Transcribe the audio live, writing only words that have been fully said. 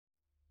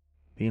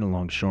Being a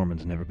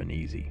longshoreman's never been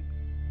easy.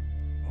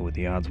 But with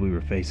the odds we were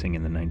facing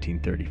in the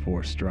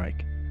 1934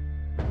 strike,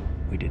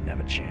 we didn't have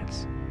a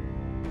chance.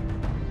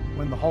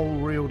 When the whole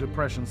real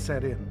depression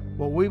set in,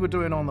 what we were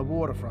doing on the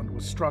waterfront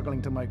was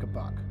struggling to make a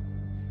buck.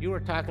 You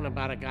were talking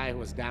about a guy who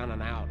was down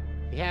and out.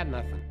 He had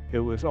nothing. It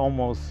was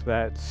almost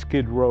that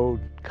Skid Row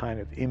kind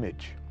of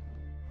image.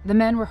 The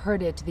men were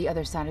herded to the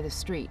other side of the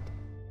street.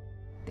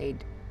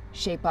 They'd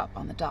shape up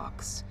on the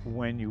docks.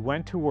 When you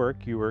went to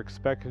work, you were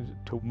expected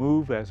to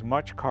move as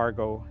much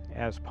cargo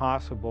as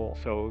possible,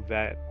 so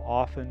that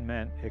often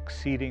meant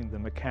exceeding the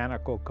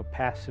mechanical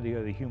capacity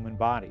of the human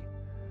body.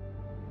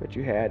 But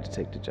you had to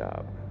take the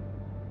job.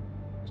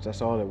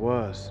 That's all it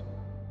was.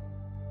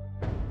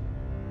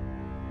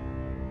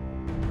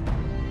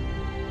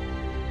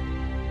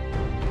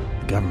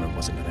 The government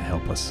wasn't going to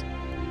help us.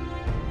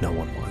 No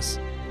one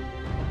was.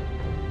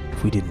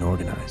 If we didn't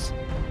organize,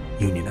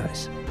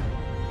 unionize,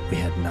 we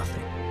had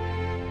nothing.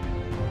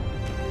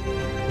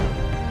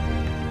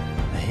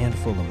 A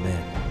handful of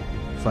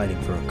men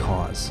fighting for a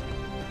cause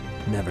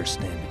never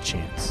stand a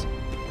chance.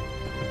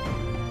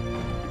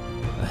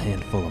 A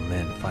handful of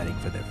men fighting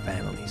for their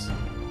families.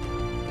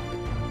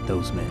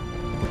 Those men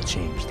will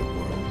change the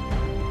world.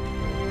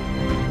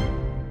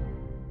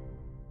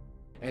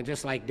 And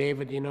just like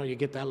David, you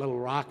get that little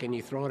rock and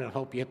you throw it and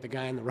hope you hit the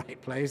guy in the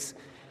right place.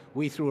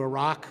 We threw a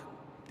rock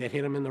that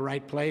hit him in the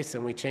right place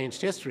and we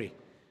changed history.